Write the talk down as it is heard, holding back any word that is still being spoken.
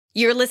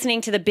You're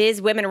listening to the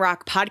Biz Women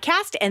Rock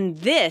podcast, and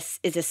this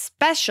is a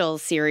special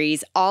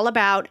series all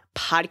about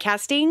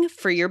podcasting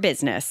for your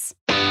business.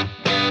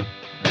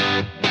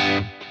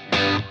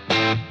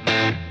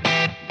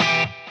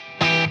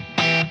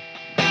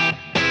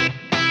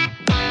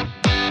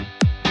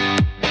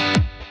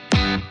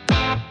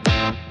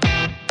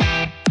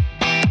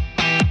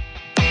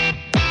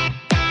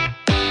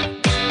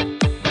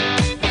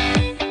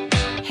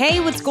 Hey,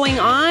 what's going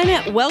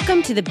on?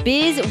 Welcome to the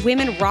Biz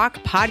Women Rock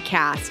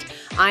podcast.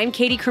 I'm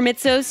Katie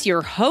Kremitzos,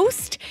 your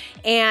host,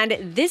 and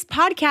this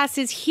podcast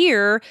is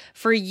here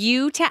for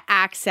you to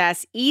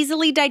access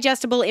easily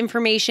digestible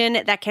information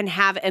that can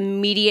have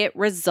immediate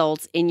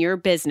results in your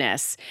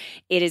business.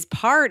 It is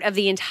part of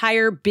the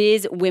entire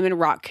Biz Women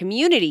Rock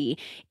community.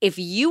 If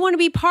you want to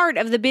be part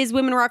of the Biz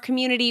Women Rock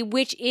community,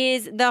 which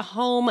is the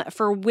home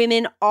for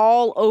women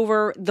all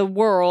over the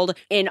world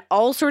in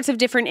all sorts of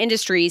different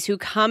industries who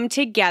come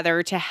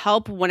together to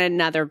help one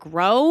another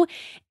grow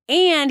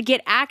and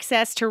get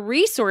access to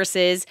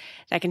resources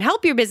that can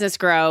help your business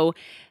grow,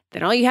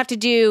 then all you have to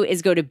do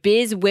is go to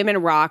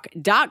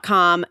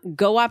bizwomenrock.com,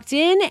 go opt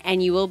in,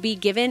 and you will be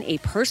given a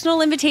personal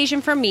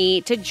invitation from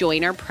me to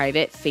join our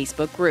private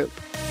Facebook group.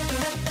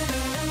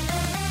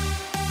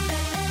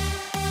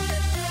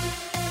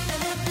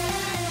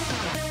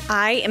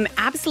 I am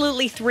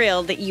absolutely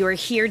thrilled that you are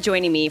here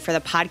joining me for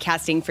the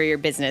Podcasting for Your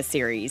Business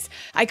series.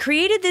 I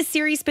created this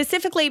series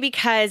specifically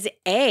because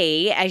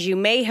as you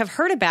may have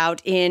heard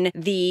about in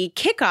the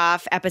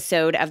kickoff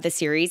episode of the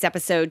series,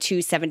 episode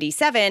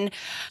 277,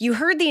 you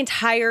heard the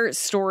entire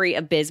story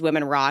of Biz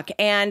Women Rock,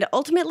 and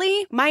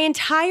ultimately my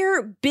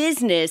entire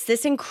business,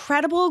 this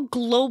incredible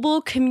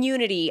global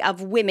community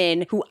of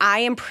women who I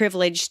am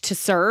privileged to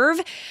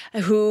serve,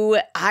 who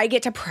I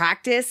get to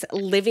practice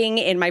living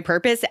in my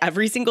purpose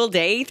every single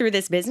day through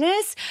this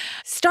business,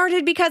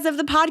 started because of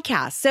the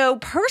podcast. So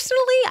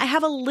personally, I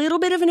have a little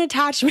bit of an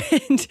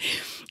attachment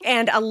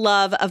and a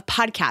love of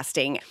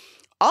podcasting.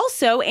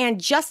 Also,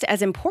 and just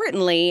as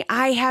importantly,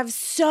 I have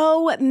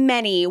so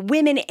many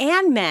women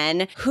and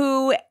men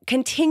who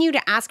continue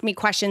to ask me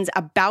questions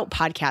about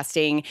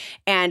podcasting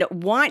and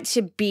want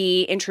to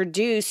be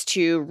introduced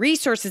to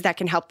resources that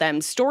can help them,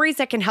 stories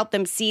that can help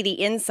them see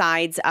the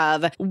insides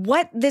of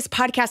what this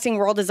podcasting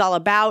world is all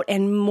about,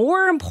 and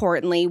more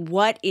importantly,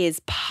 what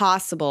is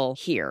possible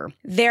here.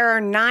 There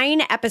are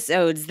 9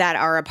 episodes that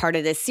are a part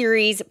of this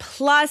series,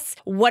 plus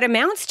what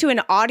amounts to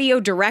an audio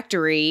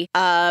directory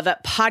of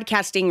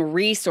podcasting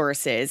resources.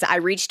 I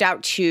reached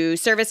out to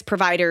service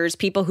providers,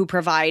 people who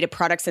provide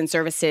products and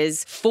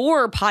services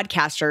for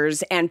podcasters,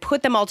 and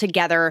put them all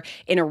together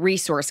in a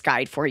resource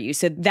guide for you.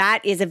 So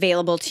that is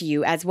available to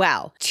you as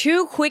well.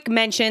 2 quick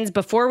mentions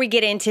before we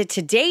get into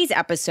today's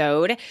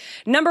episode.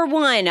 Number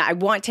 1, I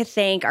want to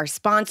thank our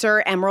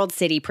sponsor, Emerald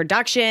City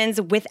Productions,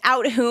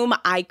 without whom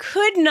I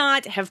could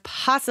not have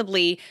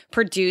possibly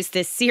produced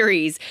this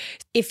series.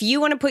 If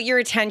you want to put your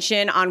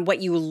attention on what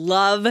you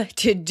love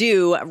to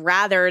do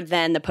rather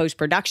than the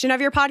post-production of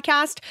your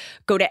podcast,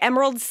 go to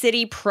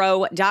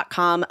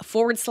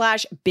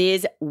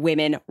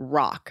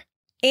emeraldcitypro.com/bizwomenrock.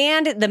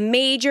 And the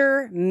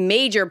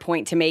major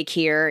point to make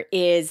here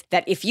is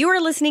that if you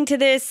are listening to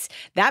this,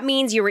 that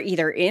means you are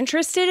either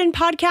interested in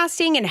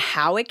podcasting and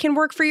how it can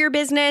work for your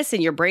business,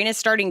 and your brain is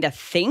starting to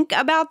think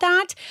about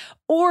that,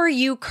 or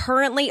you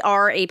currently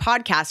are a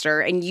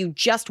podcaster and you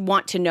just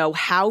want to know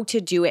how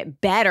to do it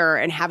better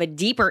and have a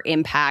deeper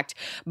impact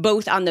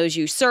both on those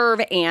you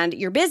serve and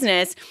your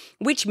business,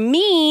 which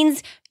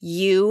means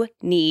you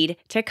need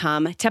to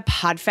come to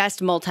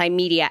PodFest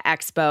Multimedia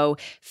Expo,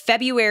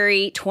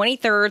 February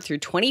 23rd through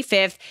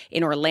 25th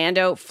in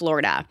Orlando,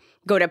 Florida.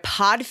 Go to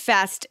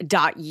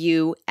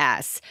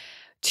podfest.us.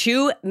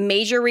 2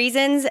 major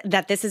reasons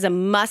that this is a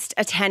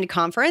must-attend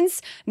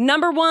conference.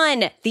 Number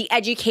 1, the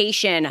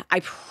education.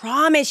 I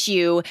promise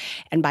you,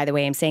 and by the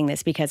way, I'm saying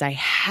this because I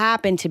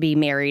happen to be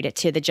married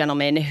to the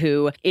gentleman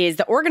who is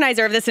the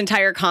organizer of this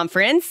entire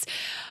conference,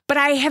 but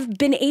I have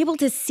been able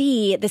to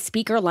see the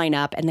speaker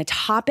lineup and the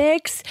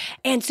topics,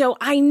 and so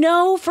I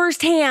know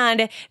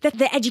firsthand that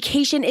the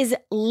education is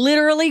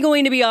literally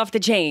going to be off the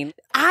chain.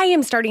 I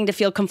am starting to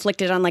feel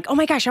conflicted on oh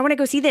my gosh, I want to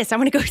go see this. I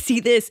want to go see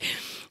this.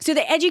 So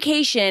the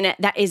education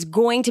that is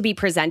going to be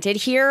presented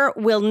here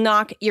will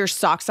knock your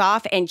socks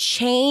off and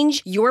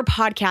change your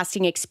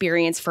podcasting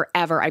experience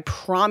forever. I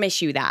promise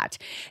you that.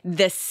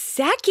 The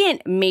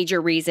second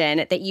major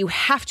reason that you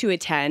have to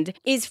attend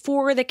is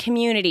for the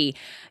community.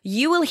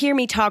 You will hear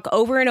me talk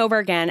over and over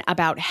again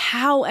about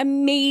how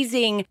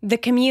amazing the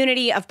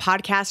community of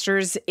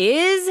podcasters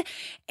is.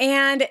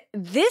 And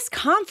this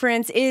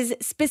conference is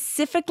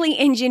specifically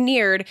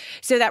engineered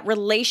so that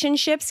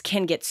relationships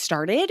can get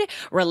started,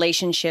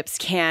 relationships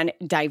can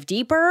dive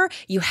deeper.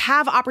 You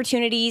have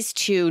opportunities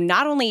to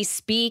not only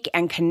speak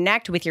and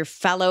connect with your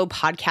fellow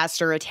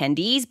podcaster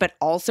attendees, but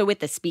also with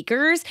the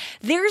speakers.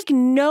 There's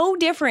no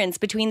difference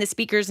between the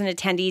speakers and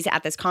attendees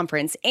at this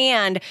conference.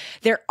 And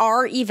there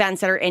are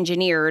events that are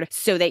engineered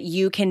so that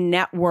you can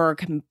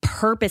network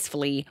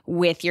purposefully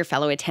with your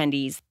fellow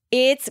attendees.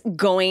 It's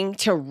going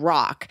to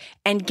rock.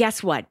 And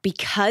guess what?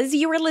 Because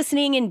you are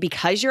listening and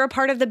because you're a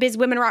part of the Biz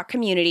Women Rock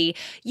community,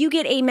 you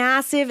get a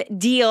massive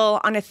deal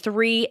on a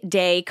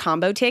 3-day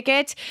combo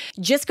ticket.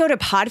 Just go to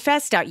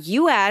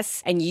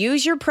podfest.us and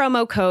use your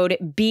promo code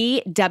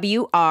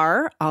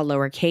BWR, all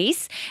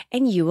lowercase,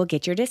 and you will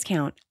get your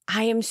discount.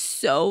 I am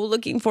so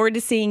looking forward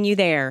to seeing you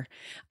there.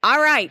 All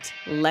right,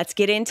 let's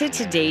get into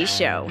today's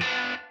show.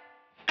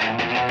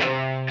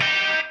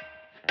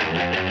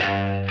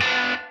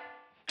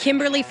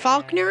 Kimberly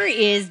Falkner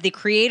is the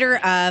creator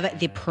of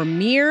the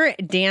Premier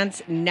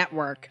Dance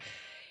Network.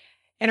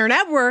 And her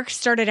network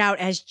started out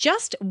as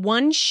just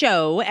one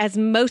show, as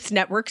most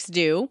networks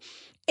do.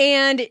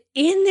 And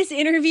in this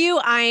interview,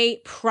 I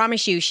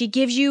promise you, she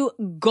gives you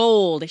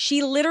gold.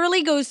 She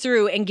literally goes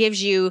through and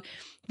gives you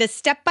the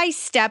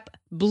step-by-step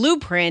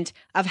blueprint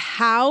of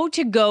how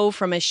to go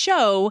from a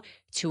show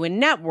to a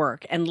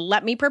network. And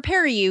let me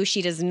prepare you,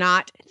 she does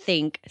not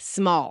think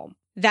small.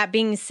 That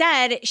being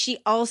said, she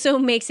also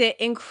makes it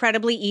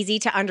incredibly easy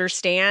to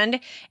understand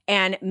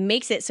and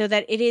makes it so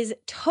that it is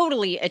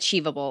totally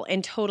achievable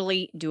and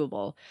totally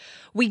doable.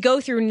 We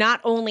go through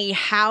not only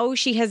how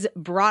she has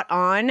brought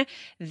on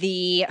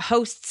the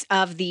hosts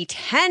of the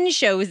 10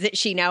 shows that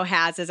she now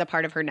has as a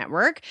part of her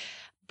network,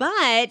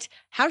 but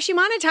how she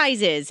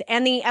monetizes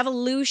and the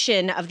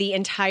evolution of the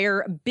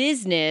entire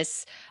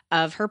business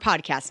of her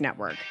podcast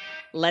network.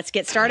 Let's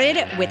get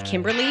started with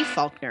Kimberly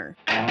Falkner.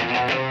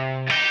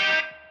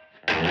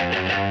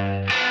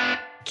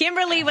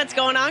 Kimberly, what's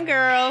going on,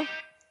 girl?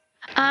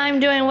 I'm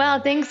doing well.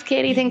 Thanks,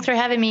 Katie. Thanks for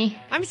having me.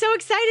 I'm so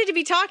excited to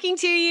be talking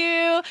to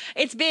you.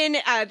 It's been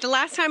the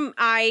last time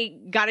I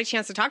got a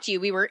chance to talk to you,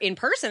 we were in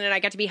person and I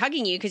got to be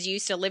hugging you because you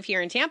used to live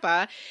here in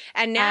Tampa.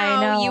 And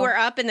now you are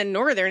up in the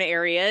northern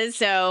areas.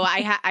 So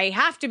I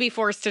have to be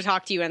forced to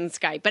talk to you on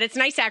Skype. But it's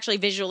nice to actually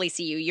visually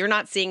see you. You're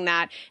not seeing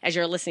that as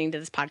you're listening to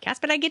this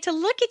podcast, but I get to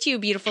look at you,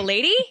 beautiful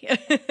lady.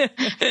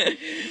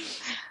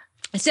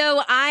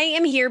 So I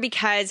am here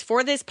because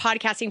for this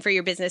Podcasting for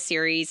Your Business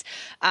series,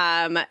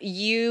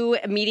 you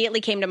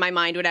immediately came to my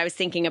mind when I was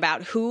thinking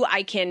about who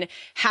I can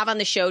have on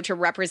the show to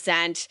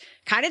represent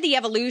kind of the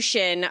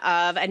evolution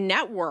of a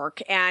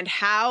network and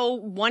how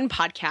one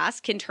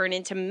podcast can turn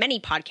into many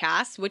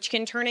podcasts, which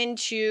can turn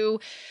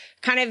into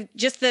kind of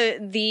just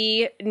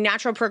the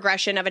natural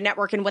progression of a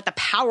network and what the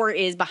power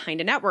is behind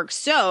a network.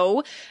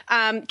 So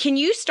can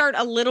you start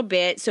a little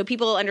bit so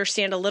people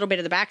understand a little bit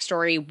of the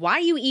backstory, why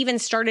you even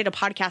started a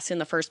podcast in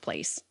the first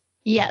place?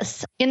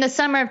 Yes. In the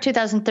summer of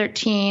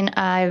 2013,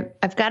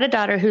 I've got a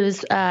daughter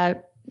who's an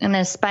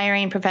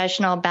aspiring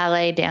professional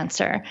ballet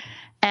dancer.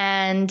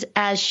 And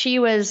as she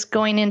was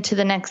going into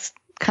the next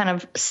kind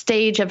of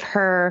stage of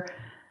her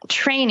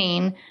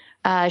training,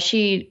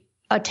 she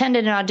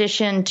attended an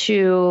audition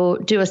to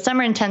do a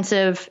summer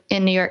intensive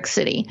in New York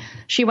City.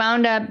 She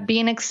wound up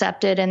being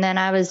accepted, and then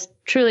I was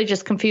truly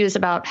just confused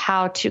about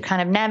how to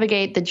kind of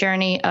navigate the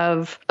journey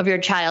of your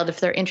child if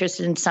they're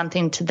interested in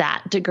something to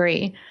that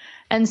degree.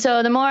 And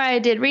so the more I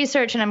did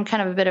research, and I'm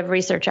kind of a bit of a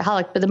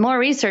researchaholic, but the more I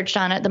researched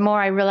on it, the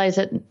more I realized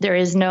that there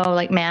is no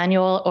like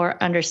manual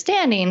or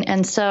understanding.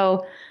 And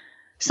so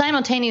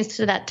simultaneous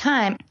to that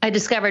time, I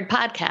discovered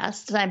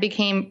podcasts and I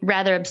became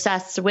rather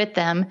obsessed with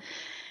them.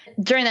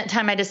 During that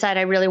time, I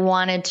decided I really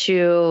wanted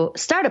to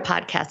start a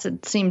podcast.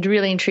 It seemed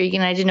really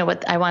intriguing. I didn't know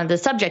what I wanted the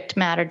subject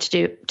matter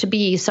to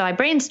be. So I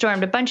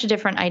brainstormed a bunch of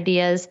different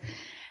ideas,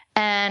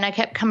 and I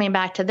kept coming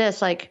back to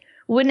this, like,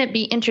 wouldn't it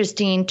be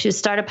interesting to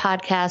start a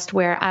podcast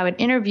where I would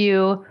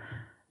interview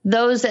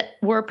those that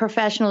were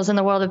professionals in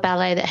the world of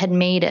ballet that had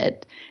made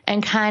it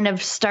and kind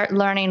of start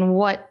learning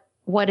what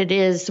it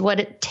is,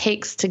 what it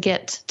takes to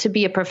get to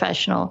be a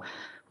professional.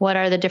 What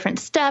are the different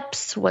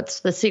steps? What's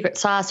the secret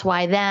sauce?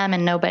 Why them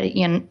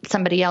and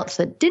somebody else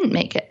that didn't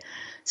make it?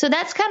 So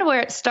that's kind of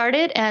where it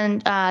started.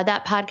 And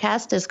that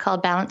podcast is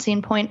called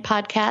Balancing Point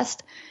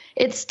Podcast.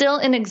 It's still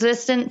in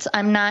existence.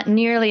 I'm not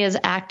nearly as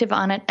active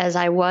on it as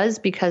I was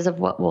because of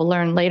what we'll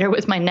learn later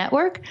with my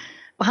network.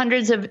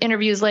 Hundreds of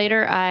interviews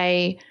later,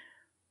 I,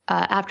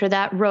 after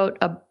that, wrote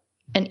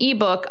an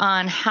ebook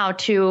on how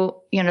to,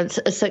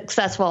 a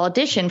successful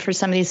audition for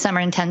some of these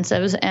summer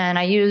intensives. And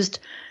I used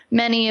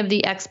many of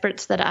the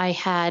experts that I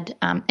had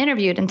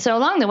interviewed. And so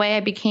along the way, I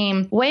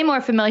became way more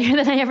familiar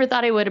than I ever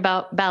thought I would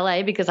about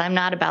ballet because I'm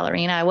not a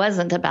ballerina. I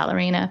wasn't a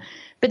ballerina.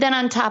 But then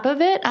on top of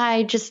it,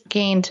 I just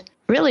gained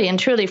really and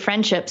truly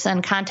friendships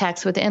and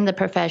contacts within the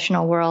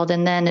professional world.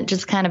 And then it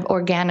just kind of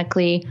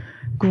organically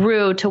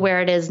grew to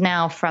where it is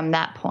now from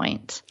that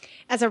point.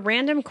 As a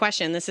random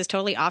question, this is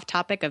totally off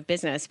topic of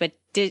business, but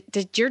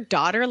did your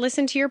daughter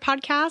listen to your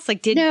podcast?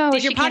 Did your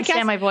she podcast can't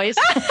stand my voice?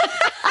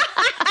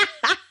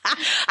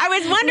 I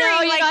was wondering.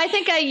 No, I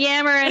think I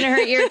yammer in her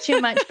ear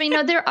too much.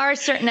 But, there are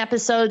certain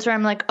episodes where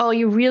I'm like, oh,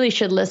 you really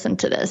should listen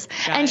to this.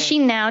 Got it. She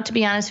now, to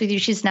be honest with you,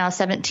 she's now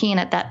 17.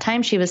 At that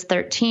time, she was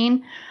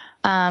 13.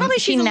 Probably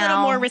she's a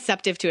little more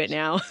receptive to it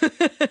now.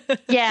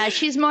 Yeah,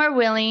 she's more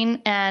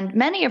willing, and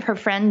many of her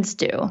friends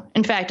do.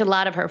 In fact, a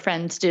lot of her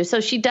friends do.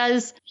 So she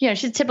does,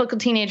 she's a typical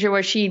teenager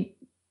where she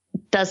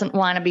doesn't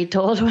want to be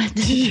told what to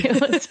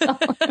do. So.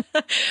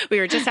 We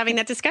were just having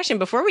that discussion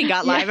before we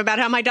got live about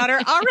how my daughter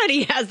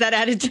already has that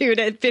attitude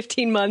at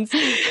 15 months.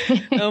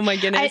 Oh my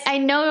goodness. I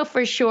know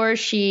for sure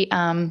she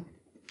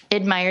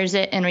admires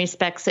it and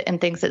respects it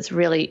and thinks it's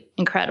really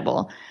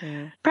incredible.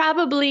 Yeah.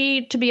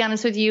 Probably, to be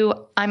honest with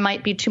you, I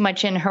might be too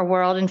much in her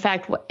world. In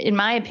fact, in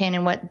my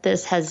opinion, what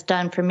this has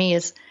done for me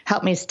is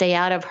help me stay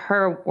out of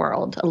her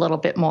world a little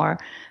bit more.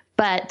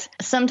 But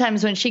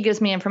sometimes when she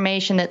gives me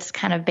information that's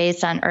kind of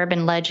based on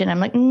urban legend, I'm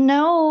like,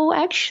 no,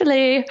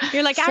 actually.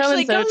 You're like,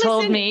 actually, go listen.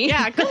 Told me.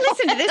 Yeah, go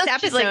listen to this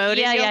episode.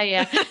 Like,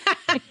 yeah.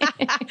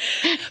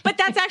 But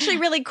that's actually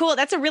really cool.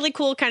 That's a really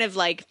cool kind of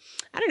like,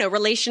 I don't know,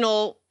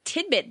 relational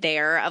tidbit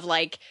there of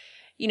like,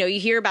 you know, you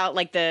hear about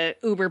like the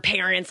Uber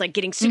parents like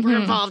getting super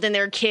involved in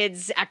their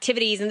kids'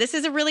 activities. And this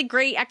is a really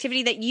great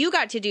activity that you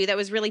got to do that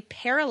was really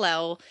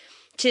parallel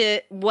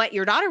to what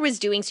your daughter was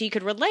doing, so you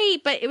could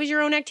relate, but it was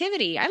your own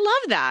activity. I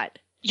love that.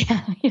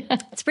 Yeah.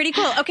 It's pretty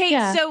cool. Okay.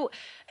 Yeah.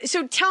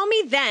 So tell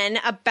me then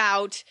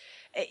about,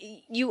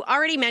 you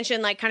already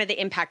mentioned like kind of the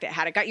impact it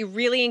had. It got you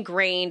really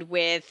ingrained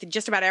with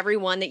just about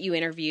everyone that you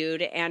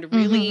interviewed and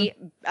really,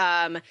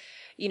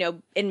 you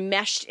know,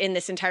 enmeshed in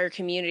this entire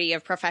community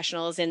of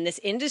professionals in this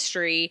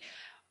industry.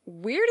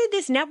 Where did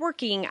this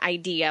networking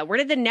idea, where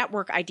did the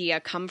network idea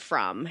come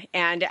from?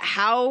 And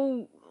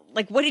how,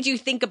 like, what did you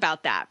think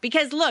about that?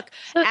 Because look,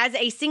 as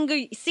a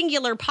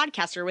singular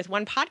podcaster with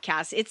one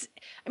podcast, it's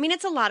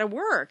a lot of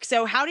work.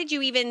 So how did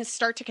you even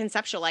start to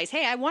conceptualize,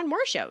 hey, I want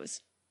more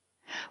shows?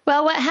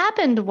 Well, what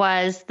happened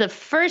was the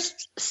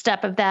first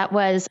step of that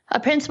was a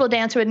principal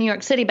dancer with New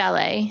York City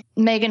Ballet,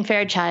 Megan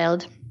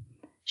Fairchild.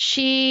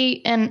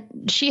 She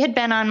had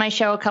been on my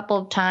show a couple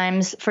of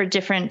times for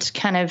different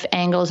kind of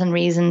angles and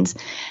reasons.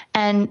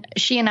 And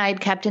she and I had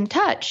kept in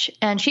touch.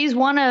 And she's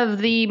one of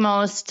the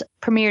most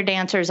premier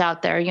dancers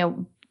out there, you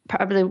know,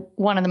 probably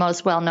one of the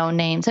most well-known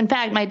names. In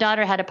fact, my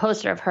daughter had a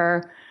poster of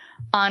her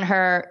on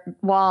her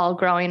wall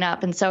growing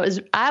up. And so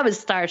I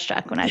was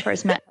starstruck when I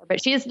first met her.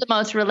 But she's the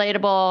most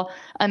relatable,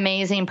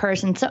 amazing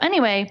person. So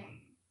anyway,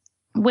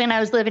 when I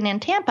was living in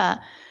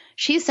Tampa,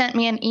 she sent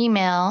me an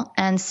email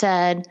and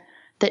said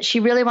that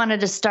she really wanted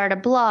to start a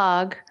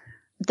blog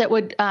that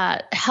would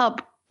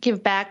help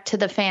give back to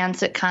the fans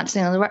that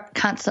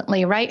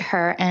constantly write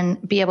her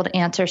and be able to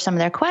answer some of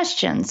their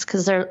questions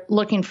because they're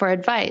looking for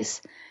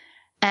advice.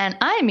 And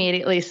I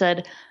immediately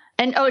said,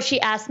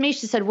 she asked me,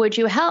 she said, would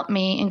you help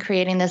me in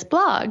creating this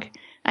blog?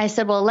 I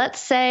said, well,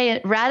 let's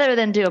say rather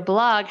than do a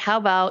blog, how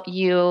about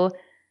you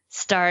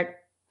start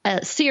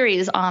a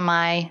series on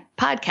my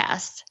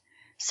podcast?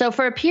 So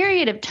for a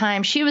period of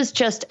time, she was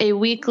just a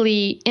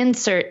weekly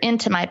insert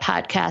into my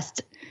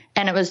podcast,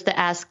 and it was the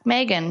Ask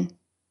Megan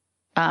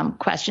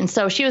question.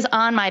 So she was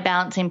on my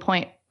Balancing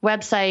Point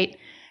website,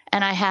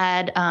 and I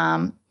had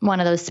one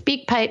of those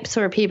speak pipes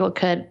where people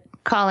could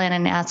call in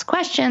and ask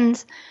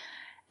questions.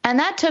 And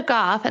that took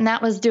off, and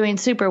that was doing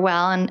super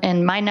well,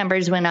 and my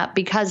numbers went up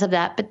because of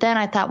that. But then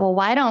I thought, well,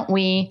 why don't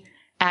we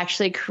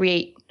actually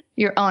create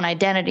your own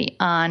identity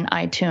on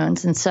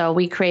iTunes? And so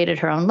we created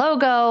her own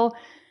logo.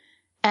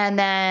 And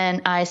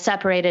then I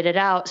separated it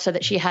out so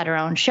that she had her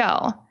own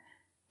show.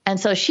 And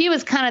so she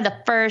was kind of the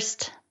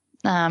first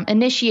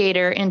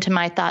initiator into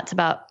my thoughts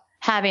about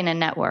having a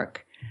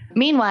network.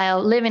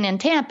 Meanwhile, living in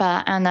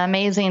Tampa and the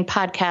amazing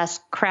podcast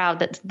crowd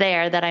that's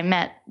there that I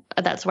met,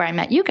 that's where I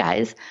met you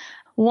guys,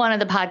 one of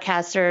the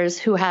podcasters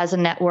who has a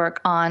network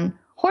on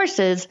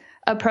horses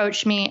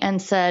approached me and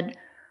said,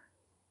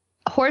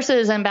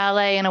 horses and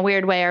ballet in a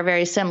weird way are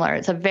very similar.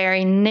 It's a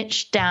very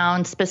niche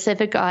down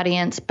specific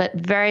audience, but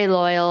very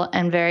loyal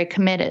and very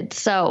committed.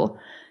 So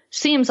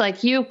seems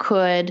like you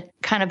could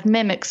kind of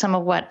mimic some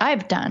of what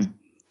I've done.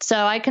 So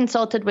I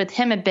consulted with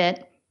him a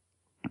bit.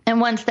 And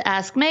once the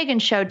Ask Megan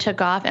show took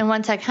off, and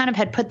once I kind of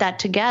had put that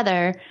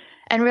together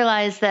and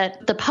realized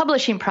that the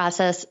publishing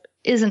process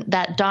isn't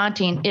that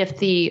daunting if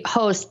the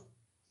host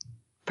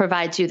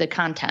provides you the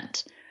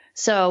content.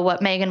 So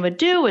what Megan would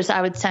do was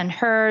I would send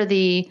her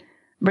the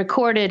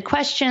recorded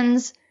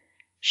questions.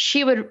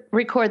 She would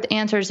record the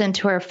answers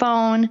into her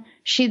phone.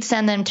 She'd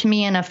send them to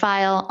me in a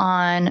file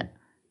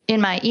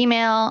in my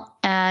email,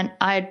 and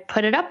I'd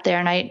put it up there.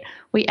 And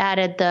we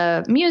added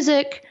the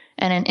music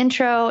and an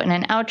intro and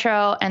an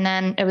outro, and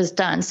then it was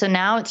done. So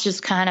now it's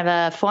just kind of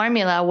a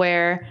formula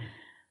where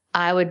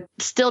I would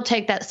still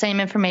take that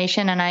same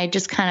information and I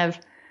just kind of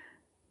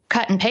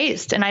cut and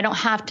paste. And I don't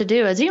have to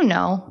do, as you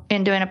know,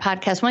 in doing a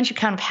podcast, once you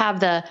kind of have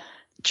the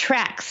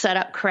track set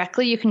up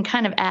correctly, you can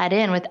kind of add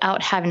in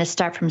without having to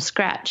start from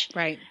scratch.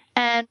 Right.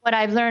 And what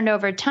I've learned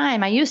over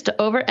time, I used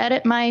to over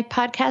edit my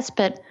podcast,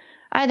 but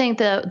I think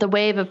the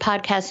wave of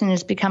podcasting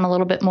has become a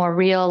little bit more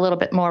real, a little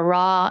bit more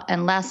raw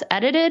and less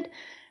edited.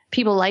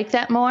 People like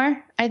that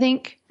more, I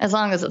think, as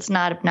long as it's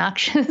not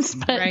obnoxious.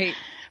 But right.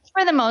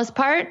 For the most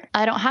part,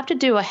 I don't have to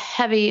do a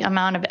heavy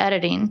amount of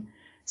editing.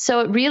 So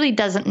it really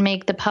doesn't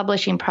make the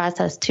publishing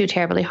process too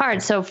terribly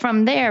hard. So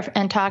from there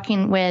and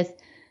talking with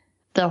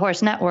the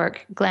Horse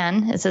Network.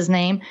 Glenn is his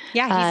name.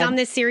 Yeah, he's on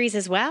this series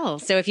as well.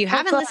 So if you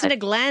haven't listened to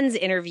Glenn's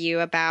interview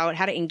about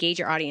how to engage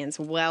your audience,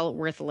 well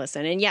worth a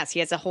listen. And yes, he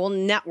has a whole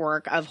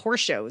network of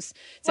horse shows.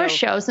 Horse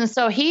shows. And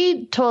so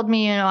he told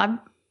me,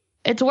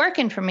 it's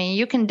working for me.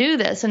 You can do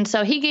this. And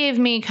so he gave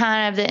me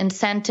kind of the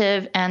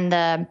incentive and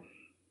the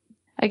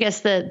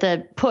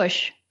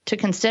push to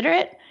consider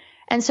it.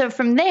 And so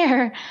from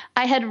there,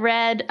 I had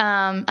read,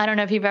 I don't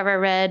know if you've ever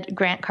read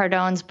Grant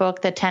Cardone's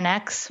book, The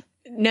 10X.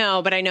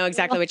 No, but I know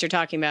exactly what you're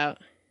talking about.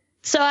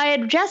 So I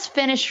had just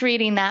finished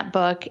reading that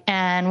book,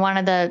 and one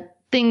of the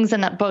things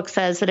in that book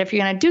says that if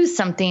you're going to do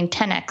something,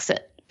 10X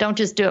it. Don't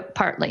just do it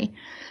partly.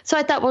 So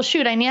I thought, well,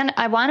 shoot,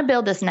 I want to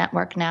build this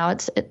network now.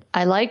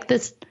 I like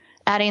this,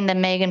 adding the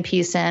Megan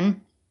piece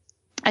in.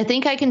 I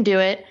think I can do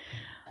it.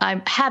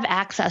 I have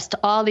access to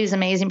all these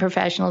amazing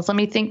professionals. Let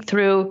me think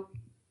through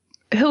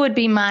who would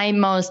be my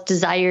most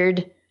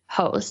desired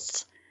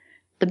hosts,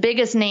 the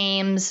biggest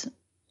names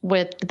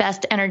with the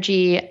best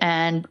energy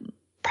and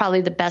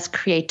probably the best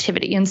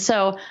creativity. And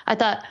so I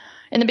thought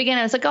in the beginning,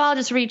 I was like, I'll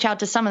just reach out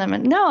to some of them.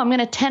 And no, I'm going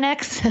to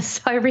 10X this.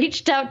 So I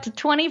reached out to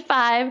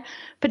 25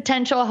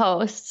 potential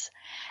hosts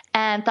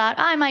and thought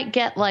I might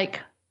get like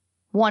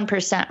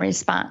 1%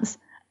 response.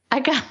 I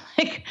got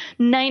like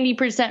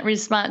 90%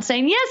 response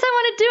saying, yes, I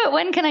want to do it.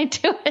 When can I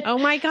do it? Oh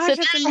my gosh, so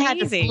that's amazing. I had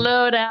to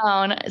slow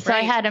down. So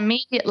I had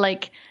immediate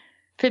like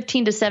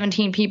 15 to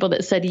 17 people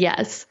that said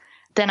yes.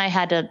 Then I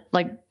had to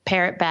like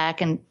pare it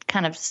back and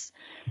kind of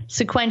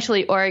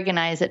sequentially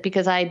organize it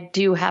because I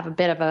do have a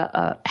bit of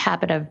a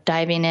habit of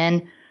diving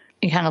in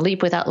and kind of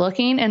leap without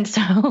looking. And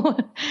so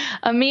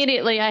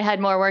immediately I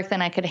had more work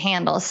than I could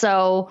handle.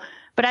 So,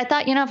 but I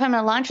thought, if I'm going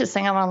to launch this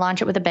thing, I want to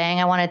launch it with a bang.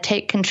 I want to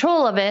take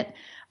control of it.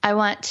 I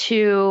want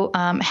to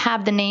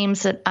have the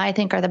names that I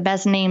think are the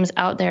best names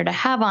out there to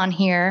have on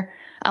here.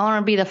 I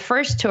want to be the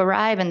first to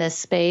arrive in this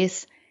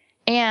space.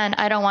 And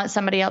I don't want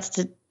somebody else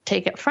to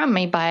take it from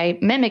me by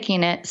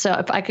mimicking it. So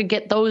if I could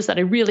get those that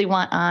I really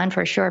want on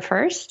for sure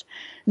first,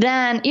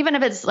 then even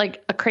if it's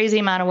like a crazy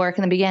amount of work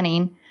in the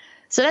beginning.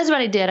 So that's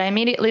what I did. I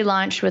immediately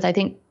launched with, I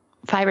think,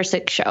 5 or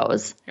 6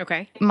 shows.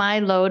 Okay. My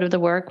load of the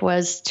work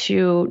was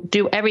to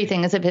do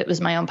everything as if it was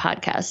my own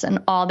podcast. And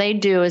all they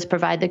do is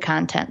provide the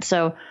content.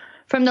 So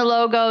from the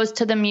logos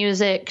to the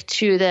music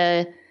to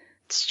the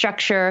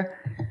structure.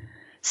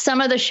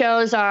 Some of the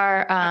shows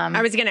are.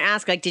 I was going to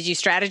ask, did you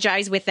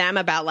strategize with them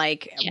about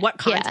what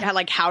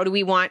content, how do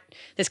we want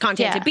this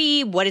content to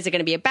be? What is it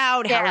going to be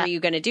about? How are you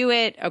going to do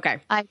it? Okay.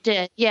 I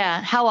did.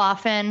 Yeah. How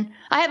often?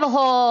 I have a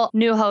whole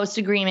new host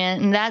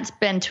agreement and that's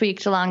been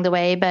tweaked along the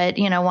way. But,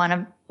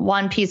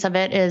 one piece of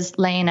it is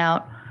laying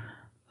out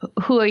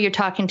who are you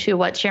talking to?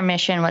 What's your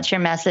mission? What's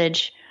your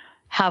message?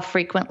 How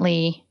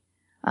frequently?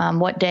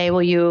 What day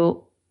will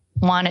you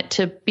want it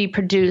to be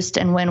produced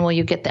and when will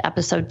you get the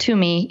episode to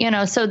me?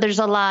 So there's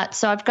a lot.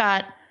 So I've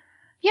got,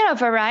 a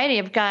variety.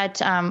 I've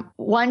got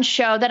one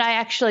show that I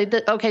actually,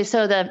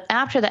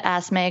 after the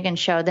Ask Megan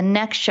show, the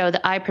next show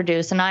that I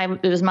produced, and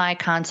it was my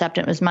concept,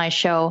 it was my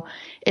show.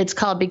 It's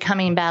called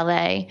Becoming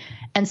Ballet.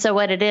 And so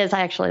what it is,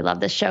 I actually love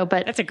this show,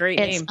 but that's a great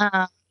name.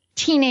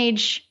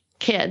 Teenage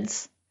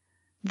kids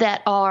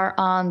that are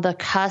on the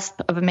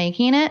cusp of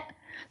making it.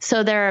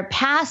 So they're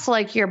past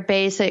your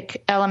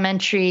basic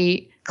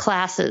elementary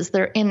classes.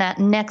 They're in that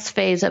next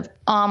phase of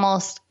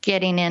almost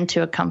getting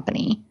into a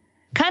company.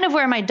 Kind of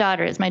where my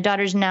daughter is. My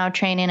daughter's now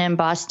training in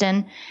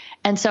Boston.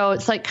 And so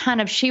it's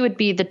she would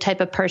be the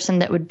type of person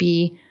that would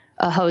be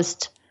a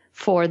host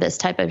for this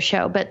type of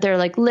show. But they're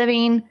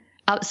living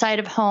outside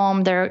of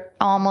home. They're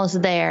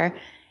almost there.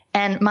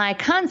 And my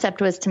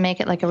concept was to make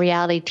it like a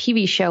reality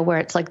TV show where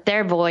it's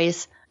their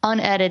voice,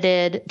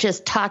 unedited,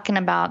 just talking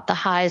about the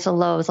highs and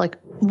lows,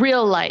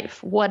 real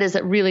life. What is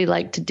it really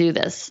like to do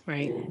this?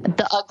 Right.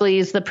 The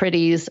uglies, the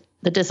pretties,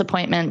 the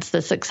disappointments,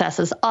 the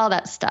successes, all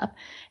that stuff.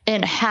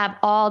 And have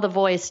all the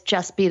voice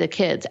just be the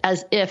kids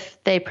as if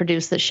they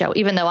produce the show,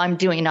 even though I'm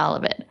doing all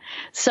of it.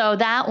 So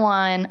that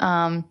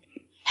one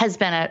has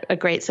been a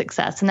great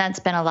success. And that's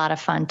been a lot of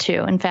fun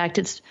too. In fact,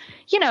 it's,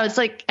 it's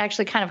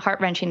actually kind of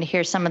heart-wrenching to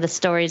hear some of the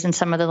stories and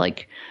some of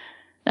the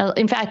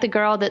in fact, the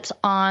girl that's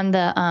on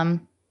the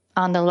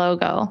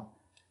logo,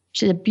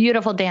 she's a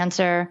beautiful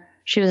dancer.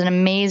 She was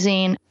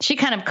she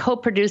kind of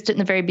co-produced it in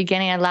the very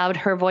beginning. I allowed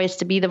her voice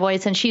to be the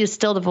voice, and she is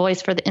still the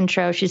voice for the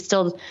intro. She's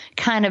still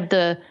kind of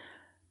the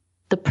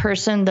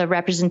person, the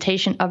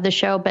representation of the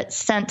show. But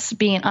since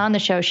being on the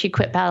show, she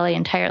quit ballet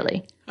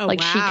entirely. Oh, wow.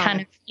 She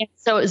kind of,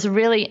 so it was a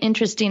really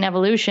interesting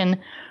evolution.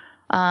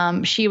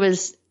 She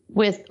was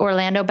with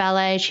Orlando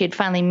Ballet. She had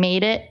finally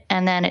made it,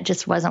 and then it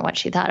just wasn't what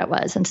she thought it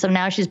was. And so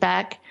now she's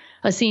back,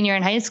 a senior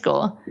in high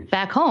school,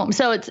 back home.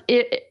 So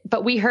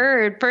but we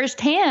heard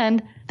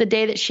firsthand the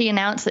day that she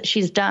announced that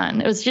she's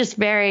done. It was just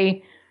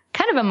very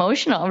kind of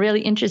emotional,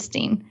 really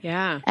interesting.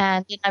 Yeah.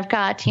 And I've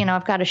got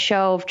a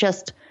show of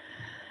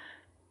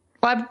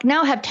I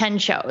now have 10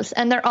 shows,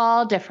 and they're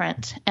all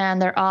different, and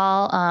they're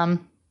all,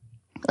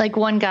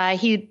 one guy,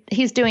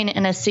 he's doing it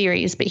in a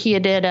series, but he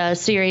did a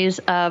series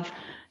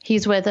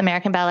he's with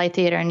American Ballet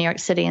Theater in New York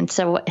City. And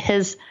so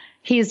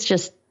he's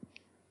just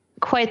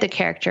quite the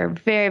character,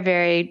 very,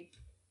 very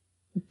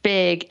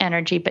big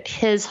energy. But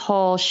his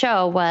whole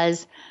show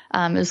was,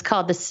 it was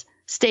called the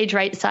Stage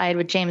Right Side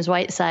with James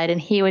Whiteside, and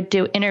he would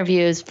do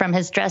interviews from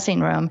his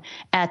dressing room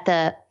at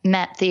the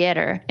Met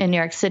Theater in New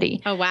York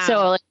City. Oh, wow.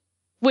 So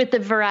with the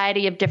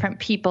variety of different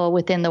people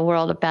within the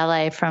world of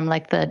ballet, from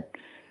like the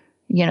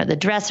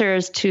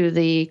dressers to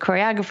the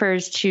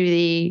choreographers to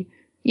the,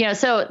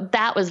 so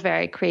that was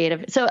very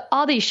creative. So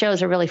all these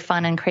shows are really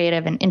fun and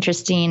creative and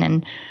interesting.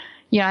 And,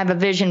 I have a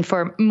vision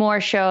for more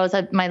shows.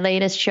 My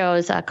latest show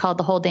is called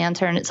The Whole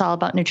Dancer, and it's all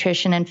about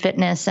nutrition and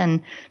fitness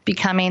and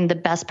becoming the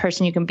best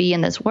person you can be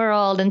in this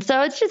world. And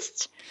so it's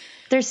just,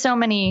 there's so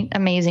many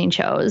amazing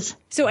shows.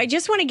 So I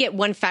just want to get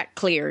one fact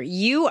clear.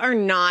 You are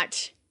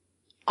not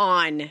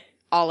on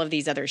all of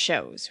these other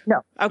shows.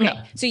 No. Okay.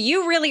 No. So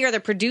you really are the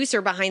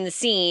producer behind the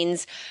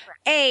scenes,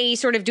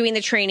 sort of doing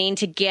the training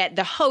to get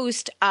the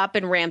host up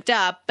and ramped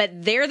up, but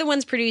they're the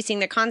ones producing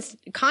the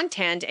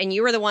content, and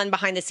you are the one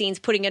behind the scenes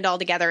putting it all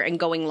together and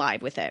going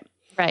live with it.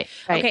 Right.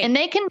 Okay. And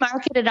they can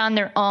market it on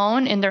their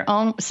own in their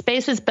own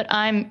spaces, but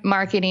I'm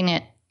marketing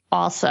it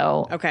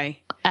also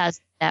as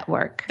a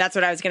network. That's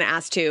what I was going to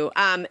ask too.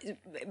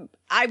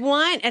 I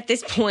want at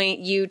this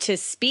point you to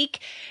speak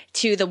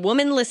to the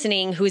woman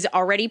listening who's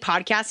already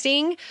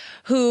podcasting,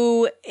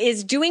 who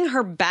is doing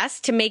her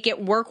best to make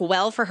it work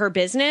well for her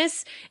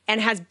business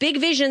and has big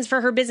visions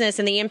for her business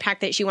and the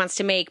impact that she wants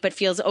to make, but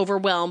feels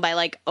overwhelmed by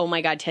like, oh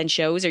my God, 10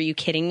 shows. Are you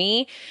kidding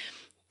me?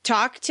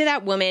 Talk to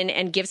that woman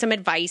and give some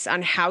advice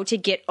on how to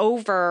get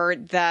over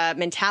the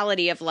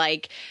mentality of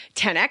like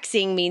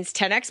 10Xing means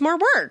 10X more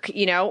work,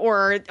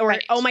 or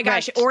right, oh my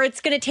gosh, or it's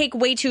going to take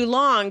way too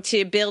long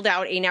to build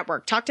out a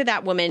network. Talk to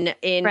that woman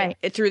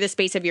through the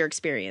space of your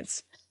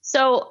experience.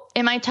 So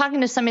am I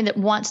talking to somebody that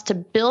wants to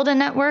build a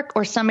network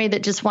or somebody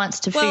that just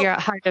wants to figure out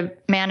how to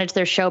manage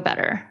their show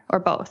better, or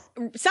both?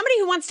 Somebody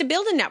who wants to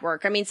build a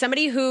network. I mean,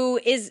 somebody who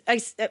is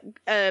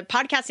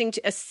podcasting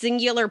to a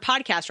singular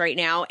podcast right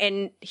now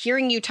and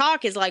hearing you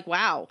talk is like,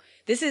 wow,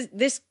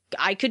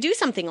 I could do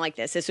something like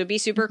this. This would be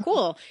super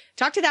cool.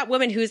 Talk to that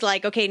woman who's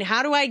like, okay, and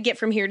how do I get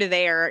from here to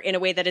there in a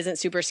way that isn't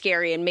super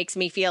scary and makes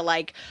me feel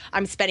like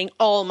I'm spending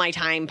all my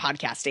time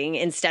podcasting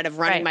instead of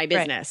running my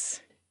business?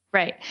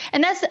 Right.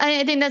 And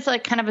I think that's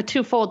like kind of a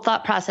twofold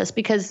thought process,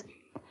 because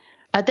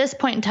at this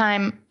point in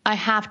time, I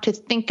have to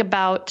think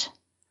about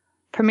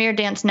Premier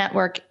Dance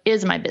Network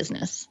is my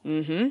business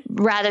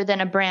rather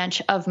than a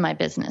branch of my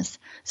business.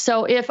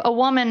 So if a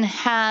woman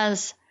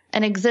has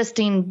an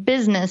existing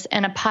business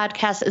and a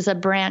podcast is a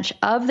branch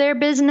of their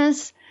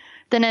business,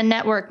 then a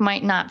network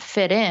might not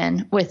fit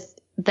in with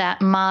that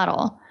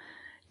model.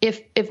 I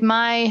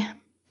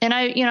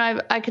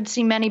could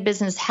see many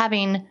businesses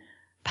having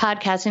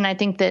podcasting. I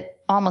think that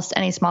almost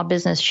any small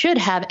business should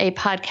have a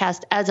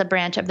podcast as a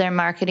branch of their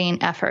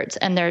marketing efforts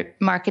and their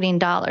marketing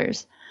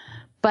dollars.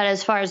 But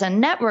as far as a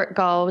network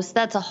goes,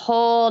 that's a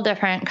whole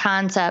different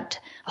concept,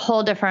 a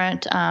whole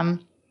different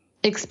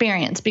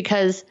experience,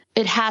 because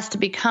it has to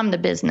become the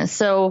business.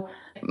 So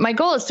my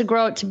goal is to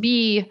grow it to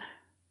be,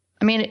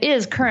 it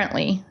is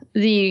currently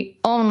the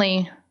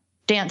only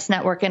dance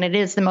network, and it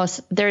is the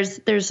most,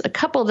 there's a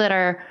couple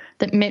that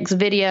mix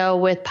video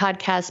with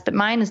podcasts, but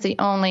mine is the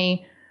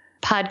only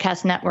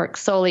podcast network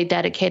solely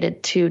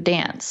dedicated to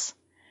dance.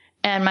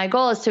 And my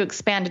goal is to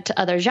expand it to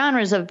other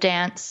genres of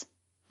dance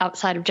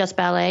outside of just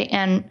ballet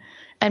and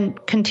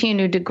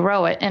continue to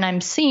grow it. And I'm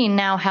seeing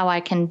now how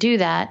I can do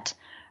that.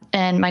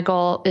 And my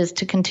goal is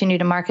to continue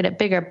to market it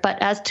bigger.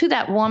 But as to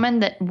that woman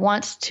that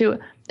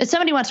if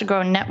somebody wants to grow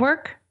a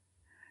network,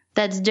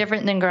 that's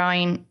different than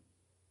growing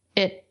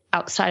it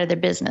outside of their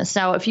business.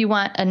 Now, if you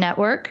want a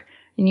network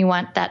and you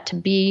want that to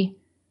be,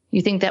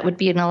 you think that would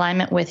be in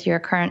alignment with your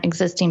current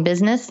existing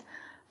business,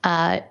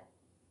 I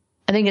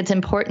think it's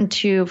important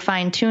to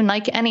fine tune,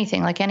 like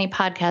anything, like any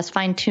podcast,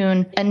 fine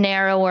tune a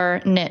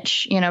narrower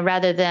niche,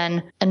 rather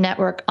than a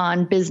network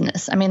on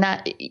business.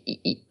 That,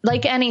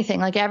 like anything,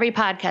 like every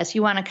podcast,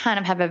 you want to kind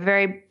of have a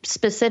very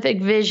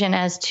specific vision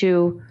as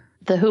to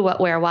the who, what,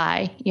 where,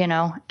 why,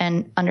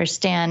 and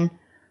understand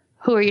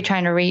who are you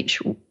trying to reach?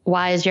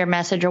 Why is your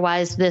message, or why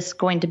is this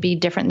going to be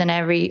different than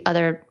every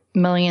other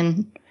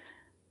million,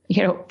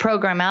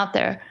 program out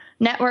there?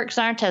 Networks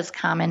aren't as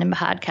common in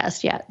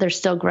podcasts yet. They're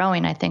still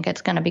growing. I think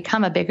it's going to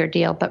become a bigger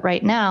deal. But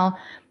right now,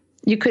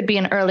 you could be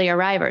an early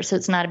arriver, so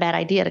it's not a bad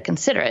idea to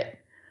consider it.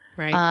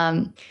 Right.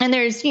 And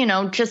there's,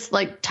 just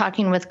like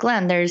talking with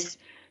Glenn, there's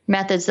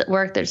methods that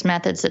work, there's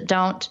methods that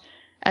don't.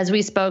 As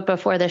we spoke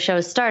before the show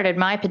started,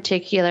 my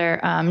particular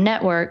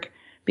network,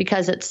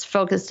 because it's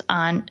focused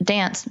on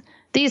dance,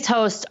 these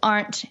hosts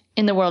aren't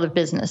in the world of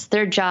business.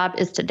 Their job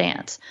is to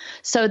dance.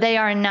 So they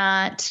are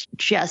not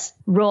just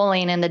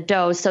rolling in the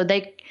dough. So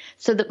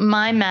that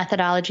my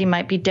methodology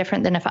might be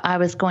different than if I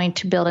was going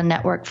to build a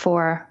network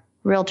for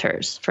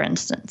realtors, for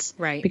instance.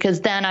 Right.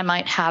 Because then I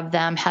might have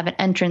them have an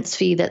entrance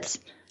fee that's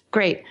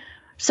great.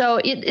 So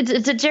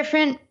it's a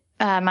different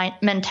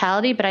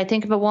mentality, but I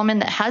think of a woman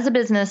that has a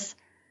business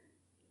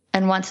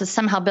and wants to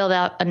somehow build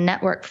out a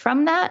network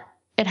from that,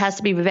 it has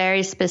to be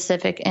very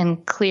specific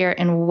and clear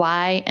in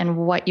why and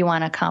what you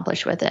want to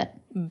accomplish with it.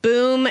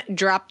 Boom,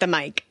 drop the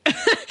mic.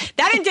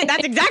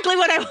 That's exactly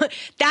what I want.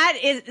 That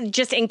is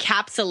just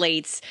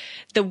encapsulates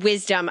the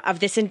wisdom of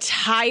this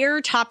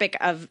entire topic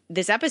of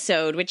this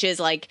episode, which is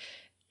like,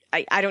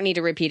 I don't need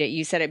to repeat it.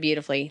 You said it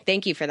beautifully.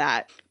 Thank you for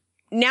that.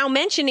 Now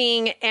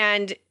mentioning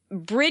and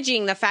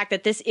bridging the fact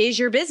that this is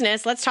your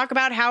business, let's talk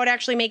about how it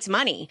actually makes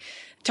money.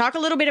 Talk a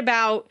little bit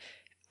about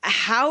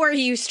how are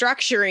you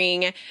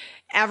structuring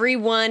every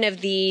one of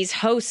these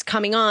hosts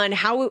coming on?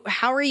 How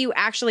are you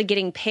actually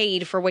getting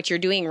paid for what you're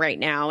doing right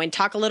now? And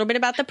talk a little bit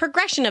about the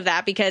progression of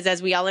that, because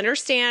as we all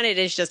understand, it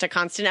is just a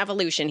constant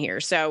evolution here.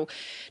 So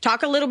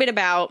talk a little bit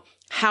about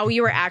how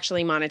you are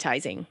actually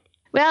monetizing.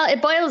 Well,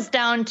 it boils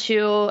down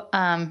to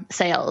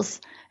sales.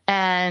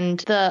 And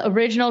the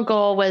original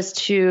goal was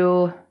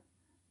to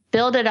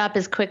build it up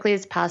as quickly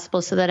as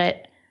possible so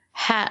that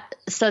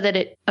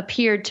it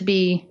appeared to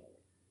be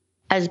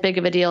as big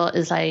of a deal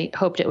as I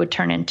hoped it would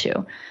turn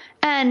into.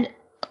 And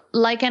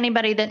like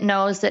anybody that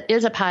knows that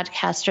is a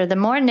podcaster, the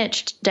more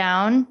niched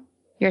down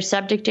your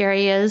subject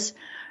area is,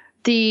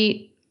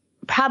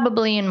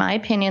 probably, in my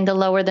opinion, the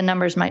lower the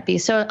numbers might be.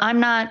 So I'm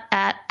not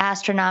at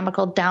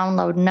astronomical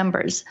download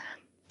numbers.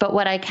 But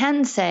what I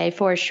can say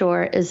for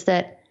sure is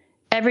that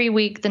every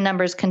week the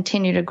numbers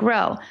continue to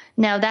grow.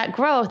 Now, that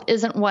growth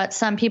isn't what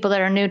some people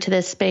that are new to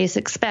this space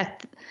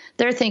expect.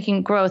 They're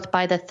thinking growth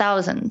by the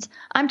thousands.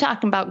 I'm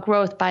talking about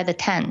growth by the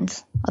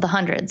tens or the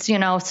hundreds,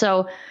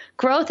 So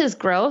growth is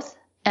growth,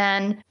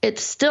 and it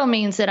still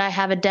means that I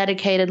have a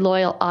dedicated,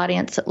 loyal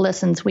audience that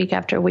listens week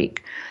after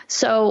week.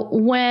 So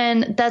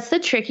that's the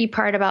tricky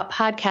part about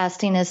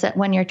podcasting, is that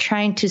when you're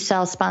trying to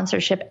sell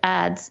sponsorship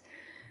ads,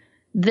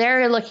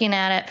 they're looking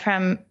at it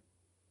from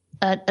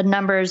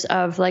numbers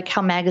of like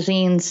how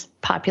magazines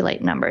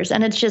populate numbers.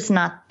 And it's just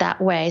not that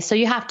way. So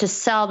you have to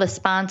sell the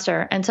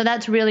sponsor. And so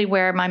that's really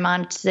where my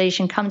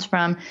monetization comes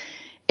from,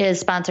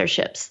 is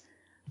sponsorships.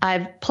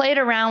 I've played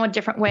around with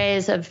different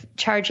ways of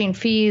charging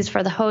fees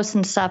for the hosts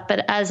and stuff.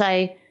 But as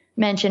I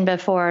mentioned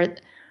before,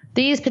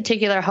 these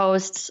particular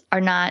hosts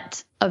are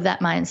not of that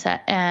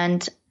mindset.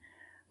 And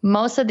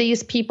most of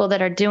these people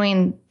that are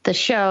doing the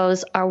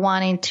shows are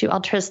wanting to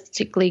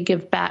altruistically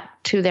give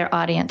back to their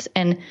audience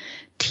and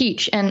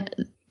teach. And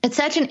it's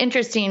such an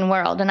interesting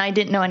world. And I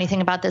didn't know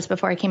anything about this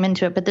before I came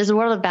into it, but this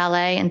world of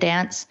ballet and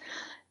dance,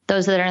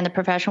 those that are in the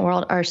professional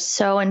world are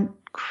so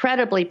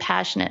incredibly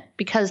passionate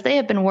because they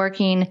have been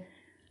working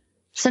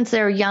since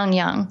they were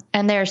young,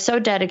 and they're so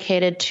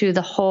dedicated to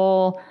the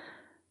whole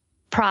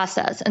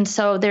process. And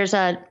so there's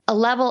a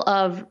level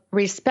of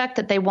respect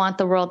that they want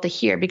the world to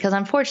hear, because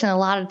unfortunately, a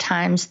lot of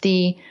times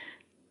the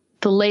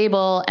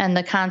label and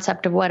the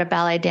concept of what a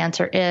ballet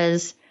dancer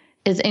is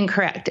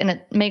incorrect, and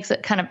it makes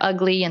it kind of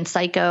ugly and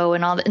psycho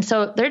and all that. And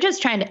so they're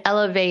just trying to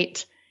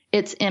elevate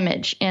its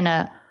image in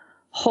a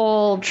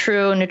whole,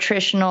 true,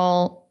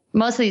 nutritional.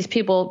 Most of these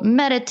people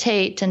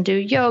meditate and do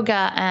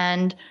yoga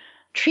and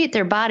treat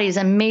their bodies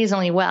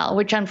amazingly well,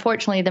 which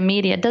unfortunately the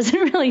media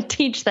doesn't really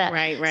teach that.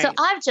 Right. So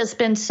I've just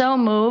been so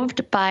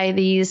moved by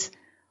these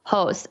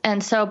hosts.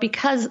 And so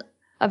because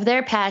of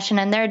their passion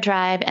and their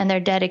drive and their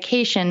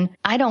dedication,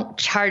 I don't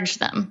charge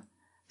them.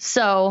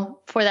 So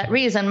for that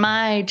reason,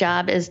 my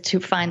job is to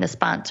find the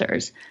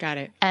sponsors. Got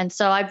it. And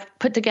so I've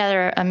put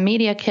together a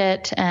media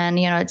kit, and,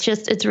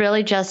 it's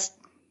really just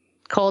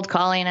cold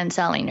calling and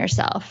selling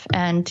yourself.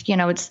 And,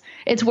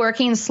 it's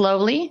working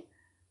slowly,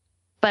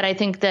 but I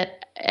think that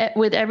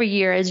with every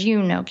year, as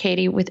you know,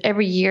 Katie, with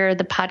every year,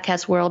 the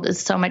podcast world is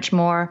so much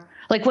more.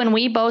 Like when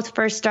we both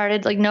first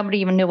started, like nobody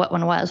even knew what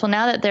one was. Well,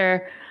 now that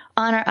they're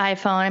on our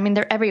iPhone,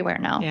 they're everywhere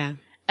now. Yeah.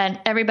 And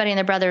everybody and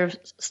their brother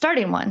is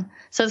starting one.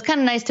 So it's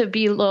kind of nice to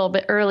be a little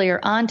bit earlier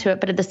onto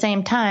it. But at the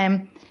same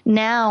time,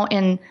 now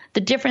in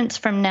the difference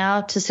from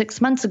now to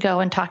 6 months ago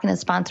and talking to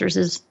sponsors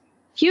is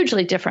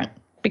hugely different,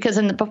 because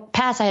in the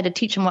past I had to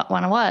teach them what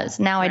one was.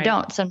 Now I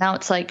don't. So now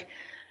it's like,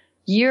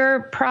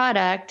 your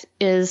product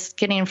is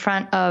getting in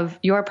front of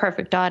your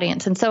perfect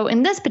audience. And so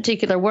in this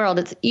particular world,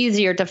 it's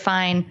easier to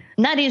find,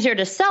 not easier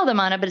to sell them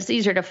on it, but it's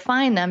easier to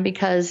find them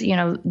because,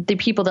 the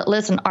people that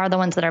listen are the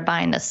ones that are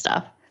buying this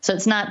stuff. So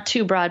it's not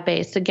too broad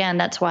based. Again,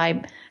 that's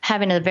why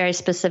having a very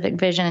specific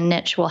vision and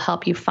niche will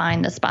help you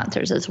find the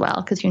sponsors as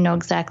well, because you know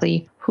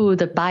exactly who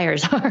the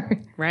buyers are.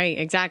 Right,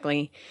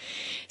 exactly.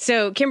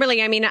 So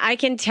Kimberly, I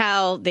can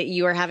tell that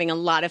you are having a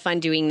lot of fun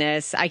doing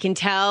this. I can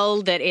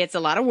tell that it's a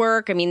lot of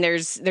work.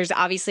 There's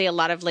obviously a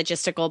lot of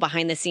logistical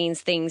behind the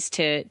scenes things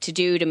to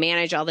do to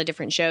manage all the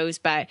different shows,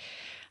 but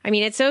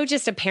it's so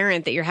just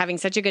apparent that you're having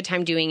such a good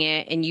time doing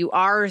it, and you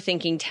are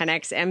thinking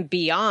 10X and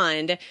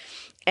beyond.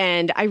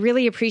 And I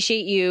really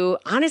appreciate you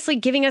honestly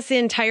giving us the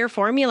entire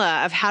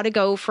formula of how to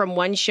go from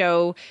one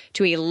show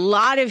to a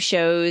lot of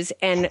shows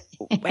and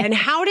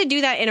how to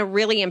do that in a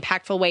really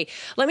impactful way.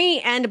 Let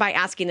me end by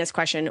asking this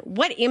question.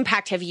 What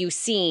impact have you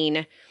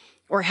seen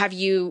or have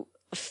you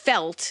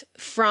felt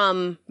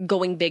from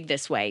going big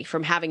this way,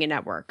 from having a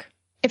network?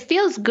 It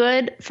feels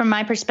good from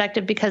my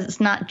perspective because it's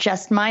not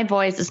just my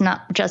voice. It's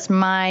not just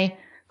my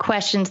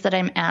questions that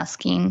I'm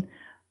asking.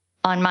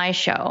 on my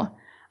show.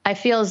 I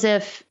feel as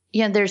if,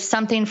 there's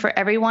something for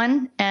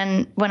everyone.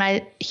 And when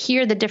I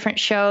hear the different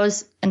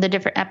shows and the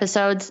different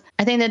episodes,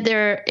 I think that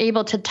they're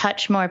able to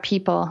touch more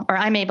people, or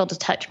I'm able to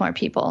touch more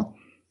people.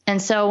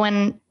 And so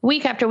when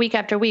week after week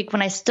after week,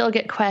 when I still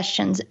get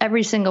questions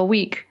every single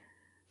week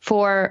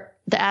for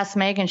the Ask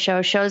Megan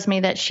show, shows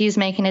me that she's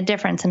making a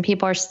difference and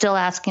people are still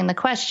asking the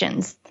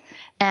questions.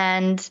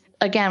 And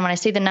again, when I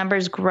see the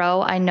numbers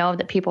grow, I know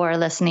that people are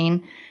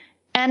listening.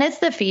 And it's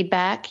the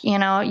feedback,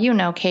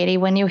 Katie,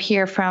 when you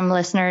hear from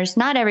listeners,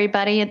 not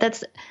everybody.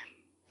 That's,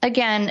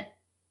 again,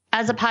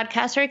 as a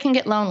podcaster, it can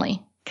get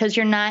lonely because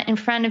you're not in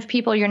front of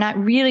people. You're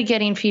not really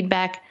getting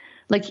feedback.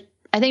 Like,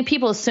 I think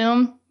people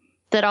assume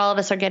that all of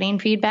us are getting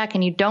feedback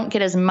and you don't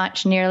get as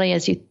much nearly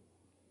as you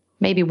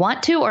maybe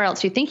want to, or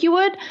else you think you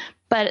would.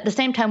 But at the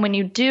same time, when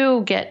you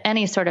do get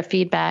any sort of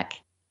feedback,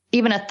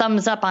 even a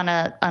thumbs up on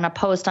a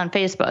post on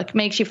Facebook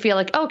makes you feel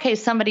like, okay,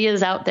 somebody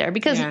is out there,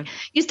 because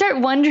you start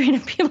wondering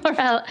if people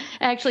are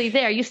actually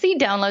there. You see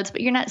downloads,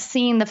 but you're not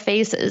seeing the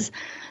faces.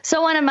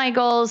 So one of my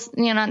goals,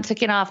 not to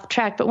get off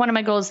track, but one of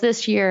my goals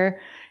this year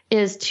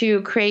is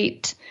to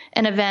create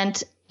an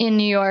event in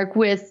New York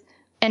with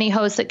any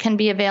host that can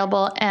be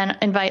available and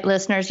invite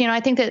listeners. I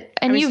think that,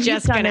 and you've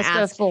done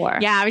this before.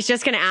 Yeah, I was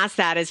just going to ask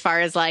that, as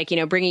far as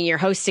bringing your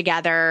hosts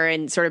together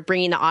and sort of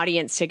bringing the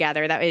audience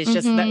together. That is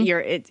just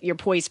you're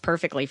poised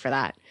perfectly for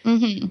that.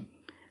 Mm-hmm.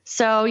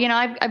 So,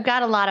 I've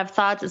got a lot of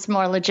thoughts. It's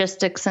more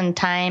logistics and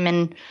time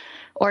and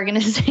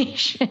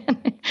organization,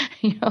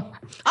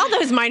 all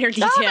those minor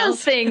details, all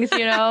those things,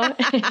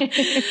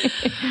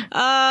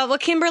 Well,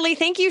 Kimberly,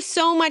 thank you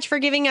so much for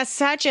giving us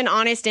such an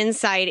honest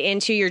insight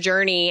into your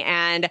journey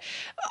and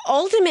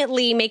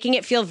ultimately making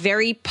it feel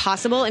very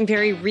possible and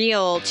very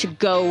real to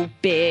go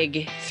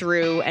big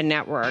through a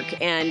network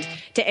and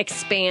to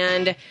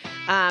expand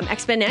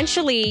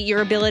exponentially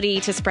your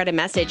ability to spread a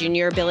message and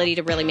your ability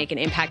to really make an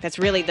impact. That's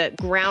really the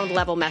ground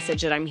level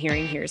message that I'm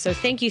hearing here. So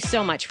thank you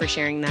so much for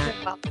sharing that.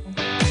 You're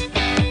welcome.